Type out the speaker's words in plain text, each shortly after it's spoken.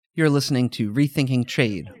You're listening to Rethinking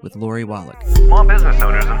Trade with Lori Wallach. Small business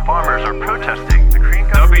owners and farmers are protesting the Korean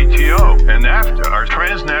WTO and NAFTA are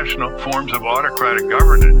transnational forms of autocratic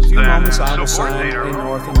governance Few that moments either subordinate side our in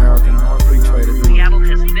North American free trade agreement. Seattle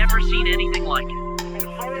has never seen anything like it.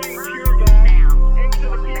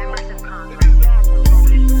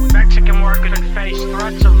 Mexican workers face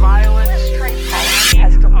threats of violence.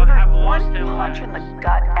 Has delivered one punch in the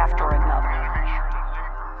gut after another.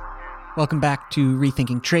 Welcome back to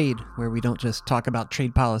Rethinking Trade, where we don't just talk about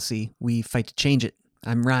trade policy, we fight to change it.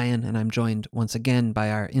 I'm Ryan, and I'm joined once again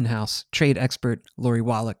by our in-house trade expert, Lori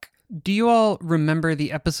Wallach. Do you all remember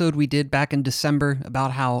the episode we did back in December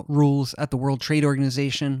about how rules at the World Trade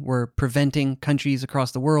Organization were preventing countries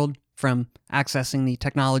across the world from accessing the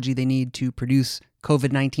technology they need to produce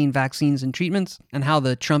COVID-19 vaccines and treatments, and how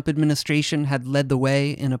the Trump administration had led the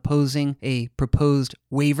way in opposing a proposed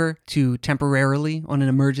waiver to temporarily, on an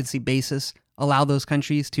emergency basis, allow those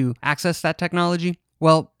countries to access that technology?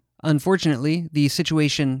 Well, unfortunately, the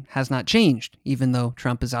situation has not changed, even though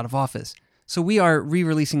Trump is out of office. So we are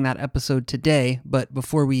re-releasing that episode today, but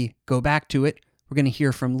before we go back to it, we're going to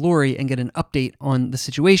hear from Lori and get an update on the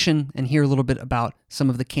situation and hear a little bit about some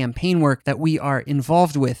of the campaign work that we are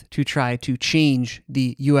involved with to try to change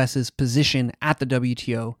the U.S.'s position at the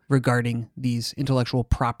WTO regarding these intellectual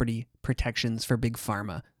property protections for Big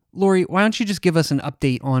Pharma. Lori, why don't you just give us an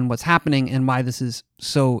update on what's happening and why this is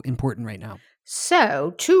so important right now?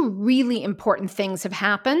 So, two really important things have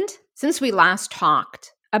happened since we last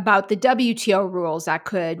talked about the WTO rules that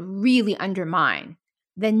could really undermine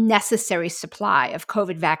the necessary supply of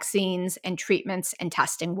COVID vaccines and treatments and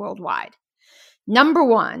testing worldwide. Number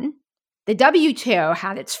one, the WTO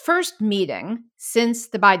had its first meeting since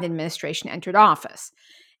the Biden administration entered office.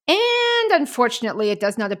 And unfortunately, it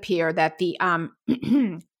does not appear that the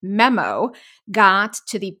memo got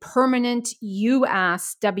to the permanent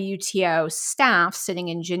U.S. WTO staff sitting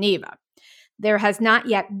in Geneva. There has not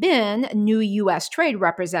yet been a new U.S. trade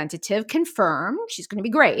representative confirmed. She's going to be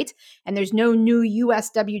great. And there's no new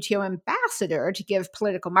U.S. WTO ambassador to give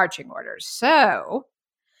political marching orders. So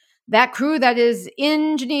that crew that is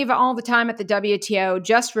in Geneva all the time at the WTO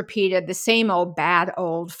just repeated the same old bad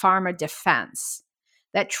old pharma defense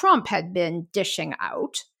that Trump had been dishing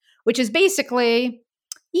out, which is basically,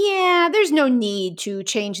 yeah, there's no need to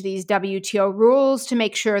change these WTO rules to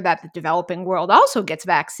make sure that the developing world also gets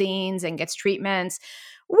vaccines and gets treatments.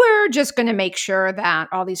 We're just going to make sure that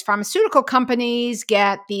all these pharmaceutical companies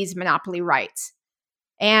get these monopoly rights.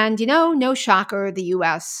 And, no shocker, the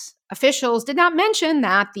U.S. officials did not mention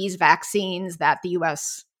that these vaccines that the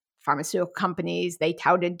U.S. pharmaceutical companies they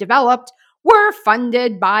touted developed were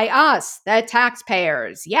funded by us, the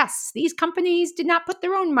taxpayers. Yes, these companies did not put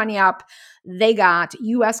their own money up. They got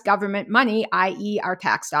U.S. government money, i.e. our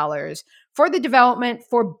tax dollars, for the development,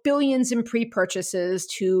 for billions in pre-purchases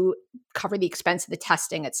to cover the expense of the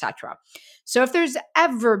testing, etc. So if there's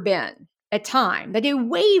ever been a time that a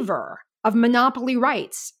waiver of monopoly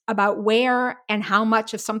rights about where and how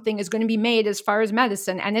much of something is going to be made as far as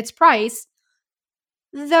medicine and its price,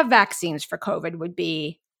 the vaccines for COVID would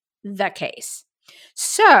be the case.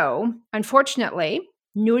 So, unfortunately,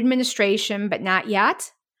 new administration, but not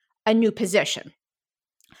yet a new position.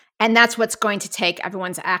 And that's what's going to take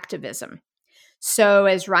everyone's activism. So,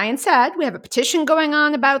 as Ryan said, we have a petition going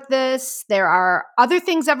on about this. There are other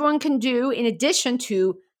things everyone can do in addition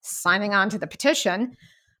to signing on to the petition.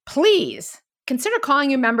 Please consider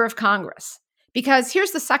calling your member of Congress, because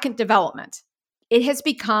here's the second development. It has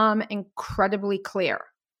become incredibly clear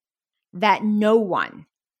that no one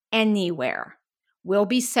anywhere will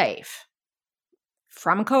be safe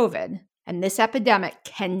from COVID, and this epidemic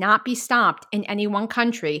cannot be stopped in any one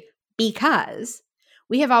country because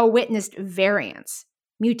we have all witnessed variants,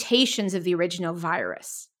 mutations of the original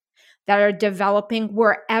virus that are developing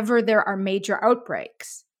wherever there are major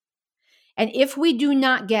outbreaks. And if we do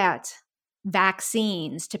not get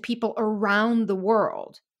vaccines to people around the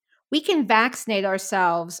world, we can vaccinate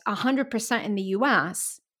ourselves 100% in the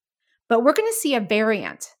US, but we're going to see a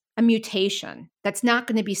variant, a mutation that's not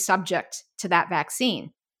going to be subject to that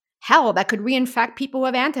vaccine. Hell, that could reinfect people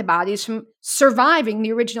with antibodies from surviving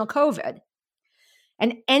the original COVID.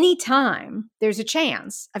 And anytime there's a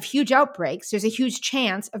chance of huge outbreaks, there's a huge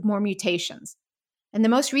chance of more mutations. And the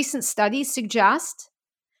most recent studies suggest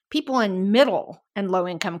people in middle and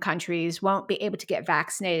low-income countries won't be able to get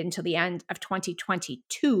vaccinated until the end of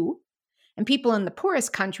 2022, and people in the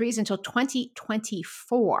poorest countries until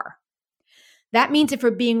 2024. That means if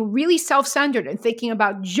we're being really self-centered and thinking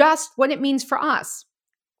about just what it means for us,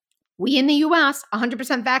 we in the US,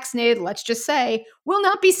 100% vaccinated, let's just say, will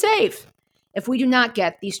not be safe if we do not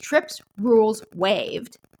get these TRIPS rules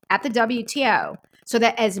waived at the WTO so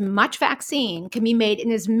that as much vaccine can be made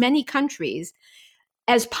in as many countries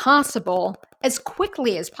as possible, as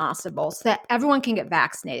quickly as possible, so that everyone can get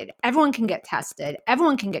vaccinated, everyone can get tested,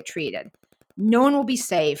 everyone can get treated. No one will be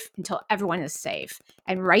safe until everyone is safe.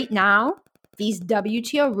 And right now, these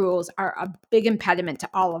WTO rules are a big impediment to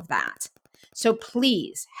all of that. So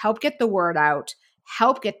please help get the word out,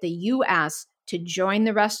 help get the US to join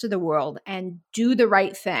the rest of the world and do the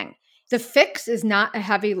right thing. The fix is not a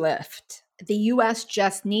heavy lift. The US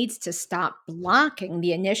just needs to stop blocking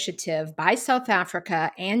the initiative by South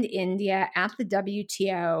Africa and India at the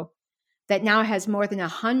WTO that now has more than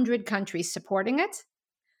 100 countries supporting it,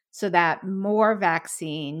 so that more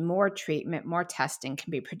vaccine, more treatment, more testing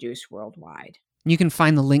can be produced worldwide. You can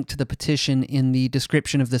find the link to the petition in the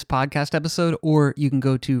description of this podcast episode, or you can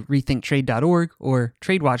go to rethinktrade.org or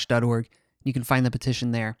tradewatch.org. You can find the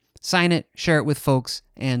petition there. Sign it, share it with folks,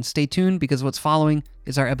 and stay tuned because what's following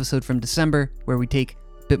is our episode from December where we take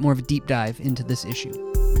a bit more of a deep dive into this issue.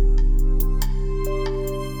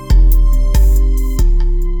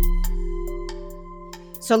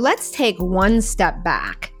 So let's take one step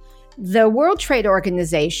back. The World Trade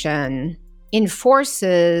Organization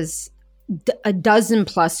enforces a dozen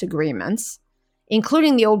plus agreements,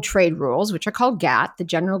 including the old trade rules, which are called GATT, the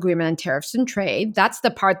General Agreement on Tariffs and Trade. That's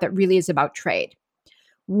the part that really is about trade.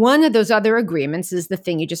 One of those other agreements is the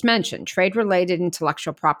thing you just mentioned, trade-related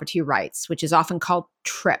intellectual property rights, which is often called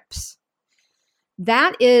TRIPS.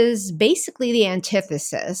 That is basically the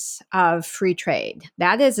antithesis of free trade.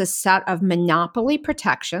 That is a set of monopoly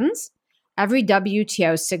protections. Every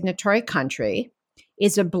WTO signatory country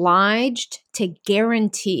is obliged to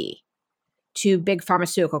guarantee to big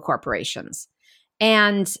pharmaceutical corporations.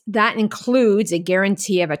 And that includes a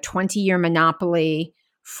guarantee of a 20-year monopoly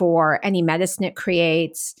for any medicine it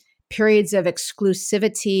creates, periods of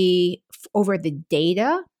exclusivity over the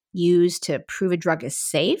data used to prove a drug is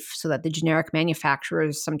safe so that the generic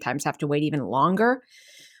manufacturers sometimes have to wait even longer.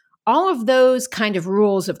 All of those kind of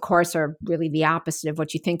rules, of course, are really the opposite of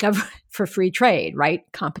what you think of for free trade, right?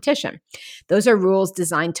 Competition. Those are rules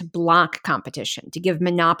designed to block competition, to give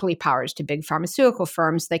monopoly powers to big pharmaceutical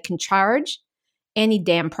firms. They can charge any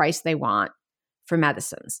damn price they want for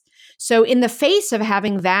medicines. So in the face of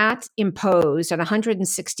having that imposed on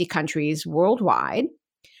 160 countries worldwide,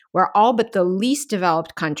 where all but the least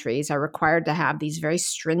developed countries are required to have these very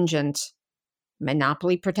stringent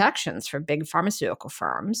monopoly protections for big pharmaceutical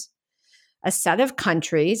firms, a set of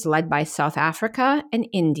countries led by South Africa and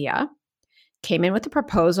India came in with a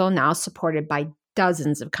proposal now supported by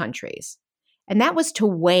dozens of countries. And that was to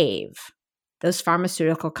waive those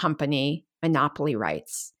pharmaceutical company monopoly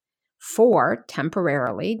rights for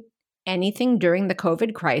temporarily anything during the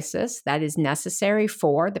COVID crisis that is necessary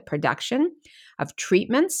for the production of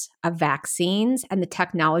treatments, of vaccines, and the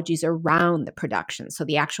technologies around the production. So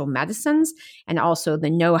the actual medicines and also the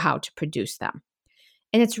know-how to produce them.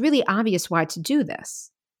 And it's really obvious why to do this.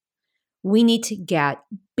 We need to get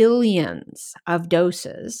billions of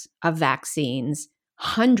doses of vaccines,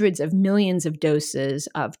 hundreds of millions of doses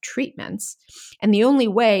of treatments. And the only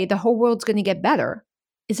way the whole world's going to get better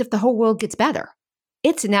is if the whole world gets better.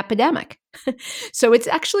 It's an epidemic. So it's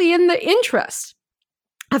actually in the interest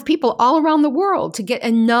of people all around the world to get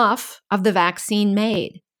enough of the vaccine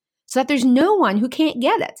made so that there's no one who can't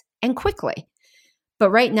get it, and quickly. But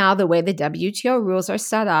right now, the way the WTO rules are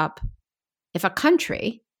set up, if a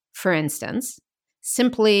country, for instance,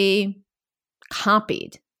 simply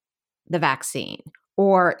copied the vaccine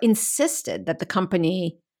or insisted that the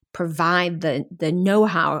company provide the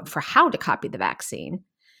know-how for how to copy the vaccine,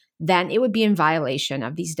 then it would be in violation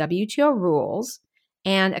of these WTO rules,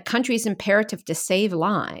 and a country's imperative to save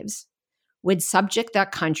lives would subject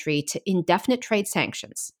that country to indefinite trade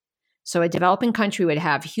sanctions. So a developing country would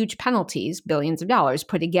have huge penalties, billions of dollars,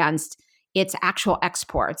 put against its actual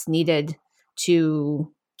exports needed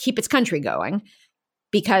to keep its country going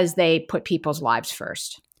because they put people's lives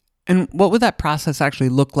first. And what would that process actually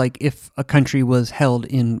look like if a country was held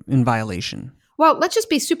in violation? Well, let's just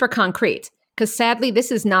be super concrete, because sadly,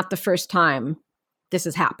 this is not the first time this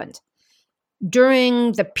has happened.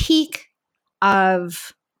 During the peak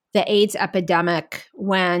of the AIDS epidemic,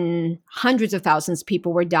 when hundreds of thousands of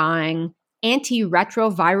people were dying,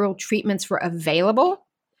 antiretroviral treatments were available,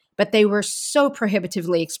 but they were so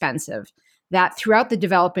prohibitively expensive that throughout the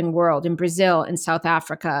developing world, in Brazil and South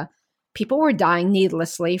Africa, people were dying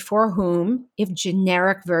needlessly for whom, if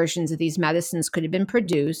generic versions of these medicines could have been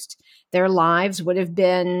produced, their lives would have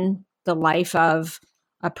been the life of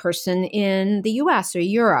a person in the US or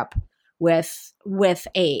Europe with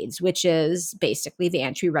AIDS, which is basically the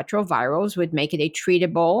antiretrovirals would make it a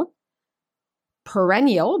treatable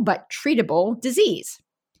perennial but treatable disease.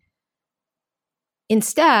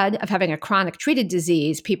 Instead of having a chronic treated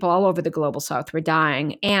disease, people all over the global south were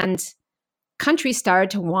dying, and countries started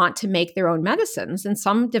to want to make their own medicines, and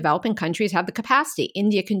some developing countries have the capacity.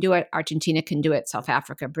 India can do it, Argentina can do it, South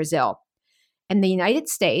Africa, Brazil. And the United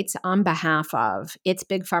States, on behalf of its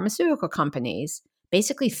big pharmaceutical companies,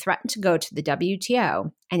 basically threatened to go to the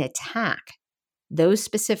WTO and attack those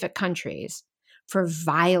specific countries for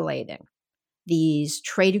violating these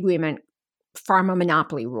trade agreement pharma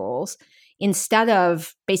monopoly rules, instead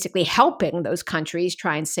of basically helping those countries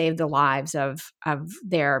try and save the lives of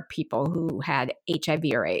their people who had HIV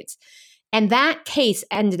or AIDS. And that case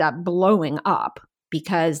ended up blowing up,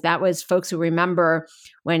 because that was folks who remember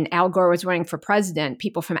when Al Gore was running for president,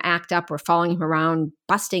 people from ACT UP were following him around,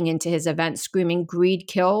 busting into his event, screaming, "Greed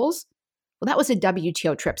kills." Well, that was a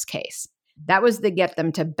WTO TRIPS case. That was to get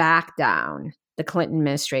them to back down the Clinton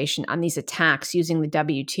administration on these attacks using the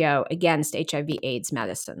WTO against HIV/AIDS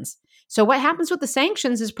medicines. So what happens with the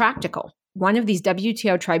sanctions is practical. One of these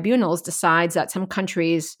WTO tribunals decides that some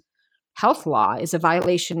country's health law is a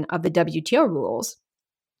violation of the WTO rules.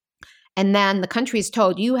 And then the country is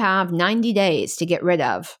told, you have 90 days to get rid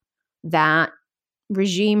of that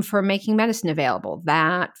regime for making medicine available,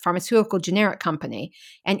 that pharmaceutical generic company.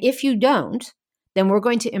 And if you don't, then we're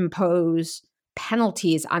going to impose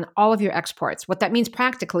penalties on all of your exports. What that means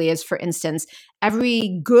practically is, for instance,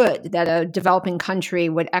 every good that a developing country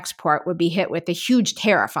would export would be hit with a huge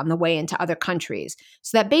tariff on the way into other countries.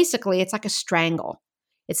 So that basically it's like a strangle.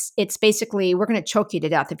 It's basically, we're going to choke you to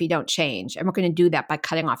death if you don't change. And we're going to do that by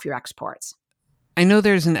cutting off your exports. I know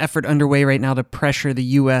there's an effort underway right now to pressure the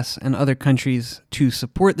U.S. and other countries to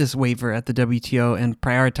support this waiver at the WTO and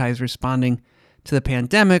prioritize responding to the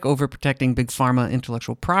pandemic over protecting big pharma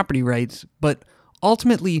intellectual property rights. But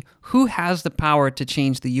ultimately, who has the power to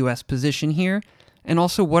change the U.S. position here? And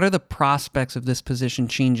also, what are the prospects of this position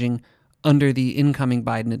changing under the incoming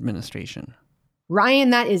Biden administration? Ryan,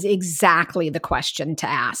 that is exactly the question to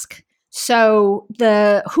ask. So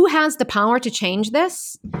who has the power to change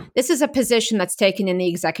this? This is a position that's taken in the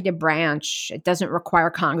executive branch. It doesn't require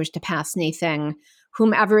Congress to pass anything.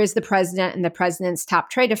 Whomever is the president and the president's top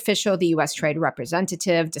trade official, the U.S. Trade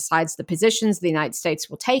Representative, decides the positions the United States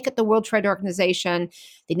will take at the World Trade Organization.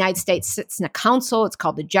 The United States sits in a council. It's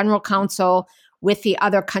called the General Council. With the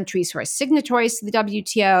other countries who are signatories to the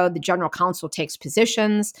WTO, the General Council takes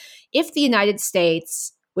positions. If the United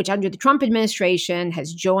States, which under the Trump administration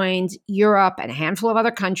has joined Europe and a handful of other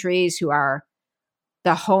countries who are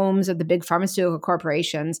the homes of the big pharmaceutical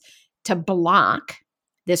corporations, to block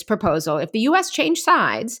this proposal, if the U.S. changed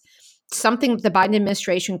sides, something that the Biden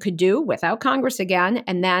administration could do without Congress again,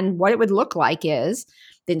 and then what it would look like is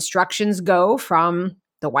the instructions go from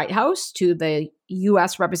the White House to the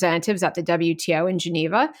U.S. representatives at the WTO in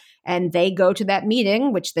Geneva, and they go to that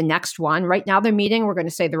meeting, which the next one, right now they're meeting, we're going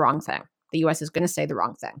to say the wrong thing. The U.S. is going to say the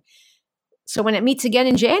wrong thing. So when it meets again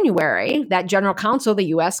in January, that General Council, the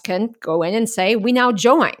U.S. can go in and say, we now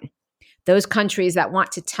join those countries that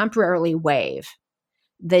want to temporarily waive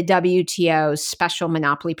the WTO's special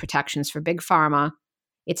monopoly protections for big pharma.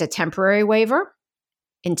 It's a temporary waiver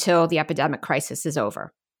until the epidemic crisis is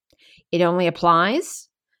over. It only applies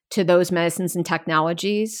to those medicines and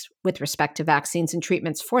technologies with respect to vaccines and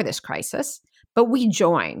treatments for this crisis. But we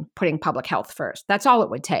join putting public health first. That's all it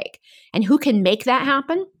would take. And who can make that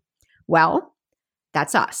happen? Well,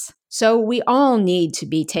 that's us. So we all need to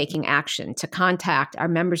be taking action to contact our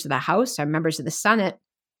members of the House, our members of the Senate.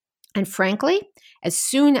 And frankly, as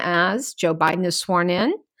soon as Joe Biden is sworn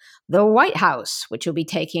in, the White House, which will be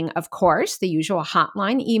taking, of course, the usual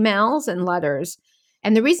hotline emails and letters.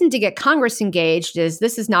 And the reason to get Congress engaged is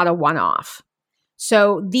this is not a one-off.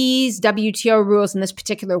 So these WTO rules and this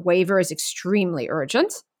particular waiver is extremely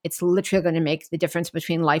urgent. It's literally going to make the difference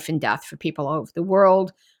between life and death for people all over the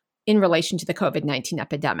world in relation to the COVID-19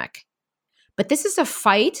 epidemic. But this is a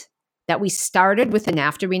fight that we started with the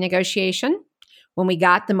NAFTA renegotiation when we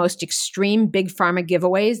got the most extreme big pharma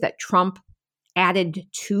giveaways that Trump added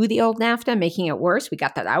to the old NAFTA, making it worse. We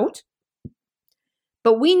got that out.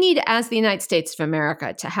 But we need, as the United States of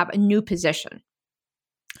America, to have a new position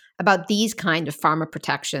about these kind of pharma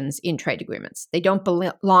protections in trade agreements. They don't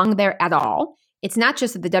belong there at all. It's not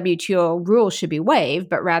just that the WTO rules should be waived,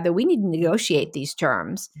 but rather we need to negotiate these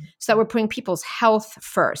terms so that we're putting people's health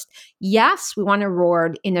first. Yes, we want to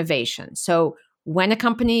reward innovation. So when a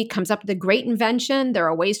company comes up with a great invention, there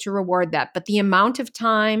are ways to reward that. But the amount of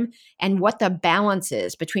time and what the balance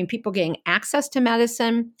is between people getting access to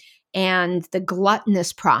medicine and the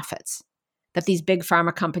gluttonous profits that these big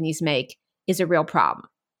pharma companies make is a real problem.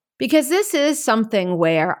 Because this is something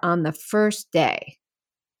where on the first day,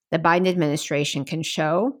 the Biden administration can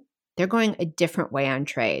show they're going a different way on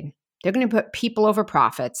trade. They're going to put people over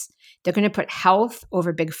profits. They're going to put health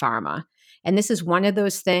over big pharma. And this is one of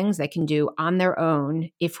those things they can do on their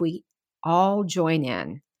own if we all join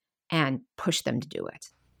in and push them to do it.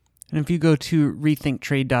 And if you go to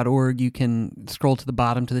rethinktrade.org, you can scroll to the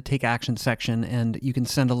bottom to the Take Action section, and you can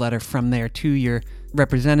send a letter from there to your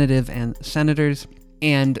representative and senators.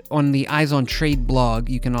 And on the Eyes on Trade blog,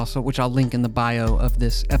 you can also, which I'll link in the bio of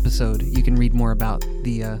this episode, you can read more about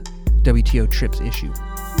the WTO TRIPS issue.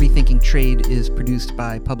 Rethinking Trade is produced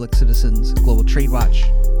by Public Citizens Global Trade Watch.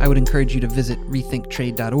 I would encourage you to visit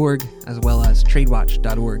rethinktrade.org as well as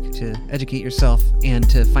tradewatch.org to educate yourself and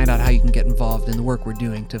to find out how you can get involved in the work we're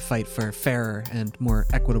doing to fight for fairer and more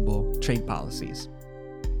equitable trade policies.